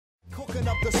Cooking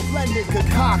up the splendid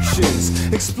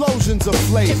concoctions, explosions of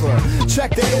flavor.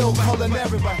 Check the ill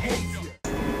culinary behavior.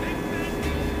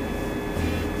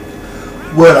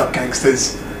 Word up,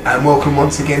 gangsters, and welcome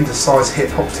once again to Size Hip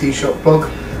Hop Tea Shop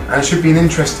blog. And it should be an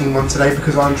interesting one today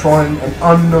because I'm trying an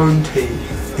unknown tea.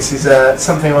 This is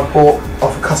something I bought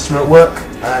off a customer at work,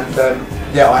 and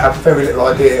yeah, I have very little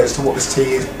idea as to what this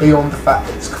tea is beyond the fact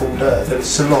that it's called that it's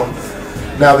Ceylon.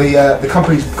 Now the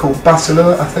company's called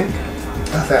Basilur, I think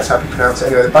that's how you pronounce it.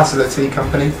 Anyway, the Basilur Tea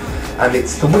Company, and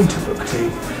it's the Winterbook tea,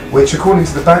 which according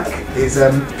to the back is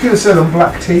pure Ceylon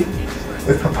black tea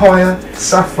with papaya,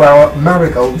 safflower,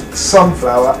 marigold,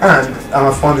 sunflower, and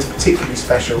I find this particularly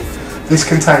special, this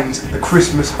contains the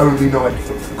Christmas Holy Night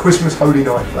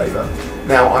flavour.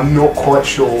 Now I'm not quite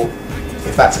sure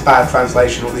if that's a bad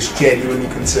translation or this genuinely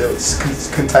contains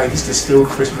distilled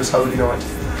Christmas Holy Night,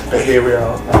 but here we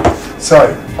are. So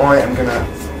I am gonna,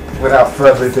 without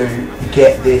further ado,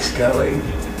 get this going.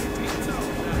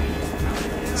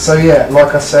 So yeah,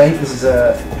 like I say, this is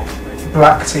a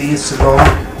black tea, Ceylon,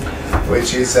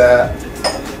 which is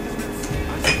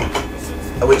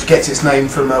which gets its name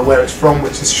from where it's from,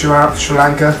 which is Sri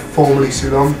Lanka, formerly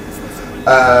Ceylon,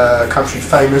 country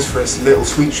famous for its little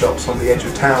sweet shops on the edge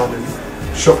of town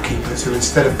and shopkeepers who,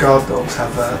 instead of guard dogs,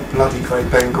 have bloody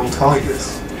great Bengal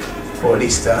tigers, or at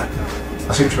least I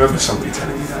seem to remember somebody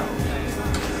telling me that.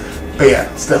 But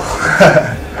yeah, still.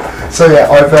 So yeah,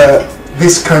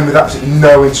 this came with absolutely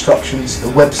no instructions. The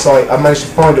website, I managed to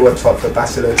find a website for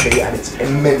Basilur tea, and it's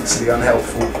immensely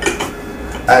unhelpful.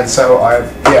 And so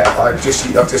I've just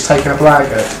taken a blag,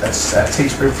 a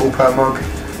teaspoonful per mug,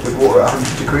 with water at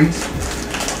 100 degrees.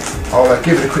 I'll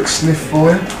give it a quick sniff for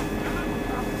you.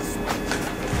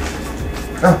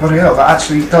 Oh bloody hell! That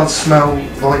actually does smell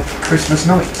like Christmas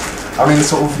night. I mean, it's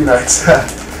sort of, you know, it's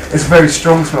a very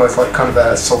strong smell. It's like kind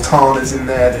of sultanas in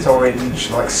there. There's orange,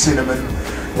 like cinnamon.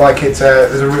 Like there's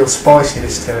a real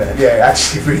spiciness to it, and yeah, it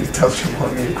actually really does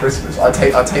remind me of Christmas. I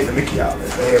take the mickey out of it,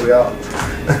 but here we are.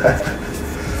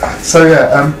 So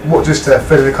yeah, just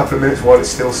fill in a couple of minutes while it's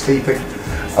still steeping.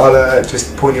 I'll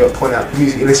just point out the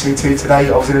music you're listening to today.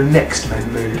 I was in a Next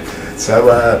Men mood, so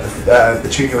the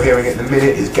tune you're hearing at the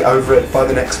minute is Get Over It by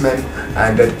the Next Men,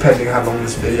 and depending on how long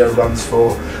this video runs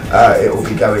for, it will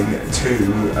be going to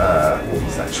what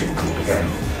was that tune called again?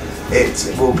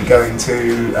 It will be going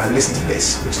to Listen to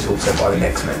This, which is also by the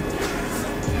Next Men.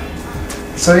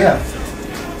 So yeah,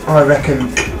 I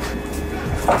reckon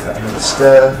give that another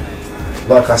stir.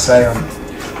 Like I say, I'm,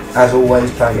 as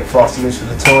always, playing it fast and loose with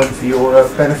the time for your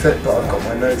benefit, but I've got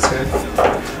my notes here.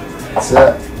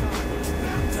 So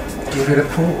give it a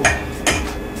pour.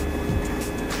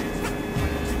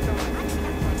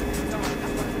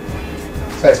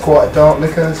 So it's quite a dark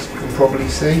liquor, as you can probably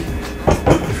see.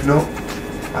 If not,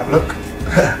 have a look.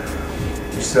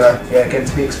 Just yeah, again,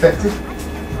 to be expected.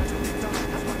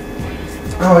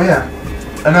 Oh yeah,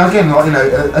 and now again, like, you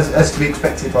know, as to be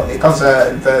expected, like, it does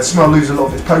the smell lose a lot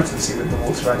of its potency with the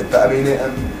water in it, but I mean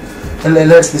it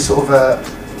lets this sort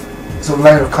of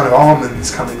layer of kind of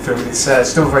almonds coming through, and it's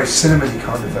still very cinnamony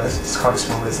kind of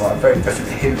smell. There's like a very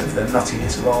definite hint of the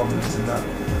nuttiness of almonds and that.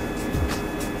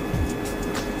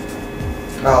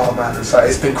 Oh man,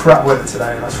 it's been crap weather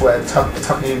today, and I swear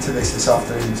tucking into this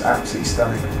afternoon is absolutely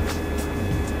stunning.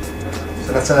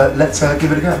 So let's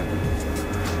give it a go.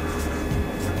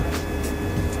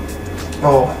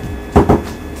 Oh,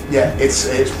 yeah, it's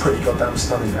pretty goddamn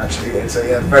stunning actually. It's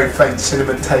a very faint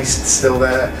cinnamon taste still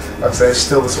there. Like I say, there's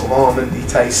still the sort of almondy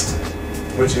taste,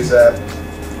 which is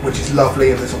lovely,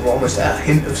 and there's almost a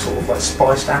hint of sort of like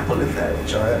spiced apple in there,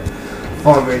 which I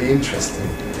find really interesting.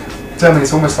 So, I mean,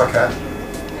 it's almost like a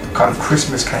kind of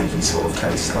Christmas cakey sort of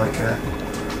taste, like and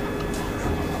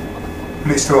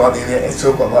it's still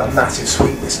got like a massive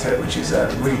sweetness to it, which is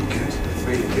really good,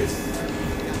 really good.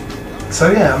 So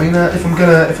yeah, I mean, if I'm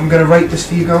gonna rate this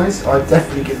for you guys, I'd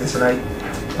definitely give this an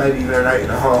 8, maybe even an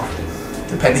 8.5,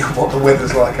 depending on what the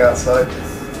weather's like outside.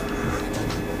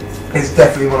 It's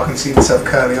definitely one I can see myself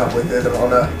curling up with it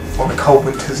on a cold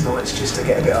winter's night, just to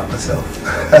get a bit up myself.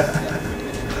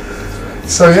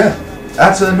 So yeah,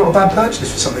 that's not a bad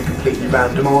purchase for something completely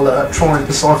random. I'll try and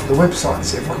decipher the website and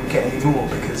see if I can get any more,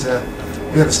 because yeah,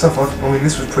 the stuff I mean,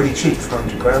 this was pretty cheap for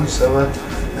 100 grams, so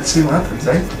let's see what happens,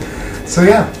 eh? So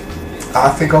yeah, I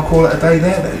think I'll call it a day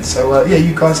there then. So yeah,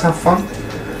 you guys have fun.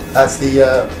 That's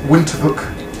the Winterbook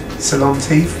Ceylon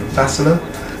tea from Basilur,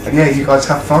 and yeah, you guys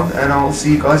have fun, and I'll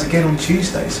see you guys again on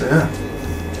Tuesday. So yeah,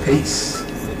 peace.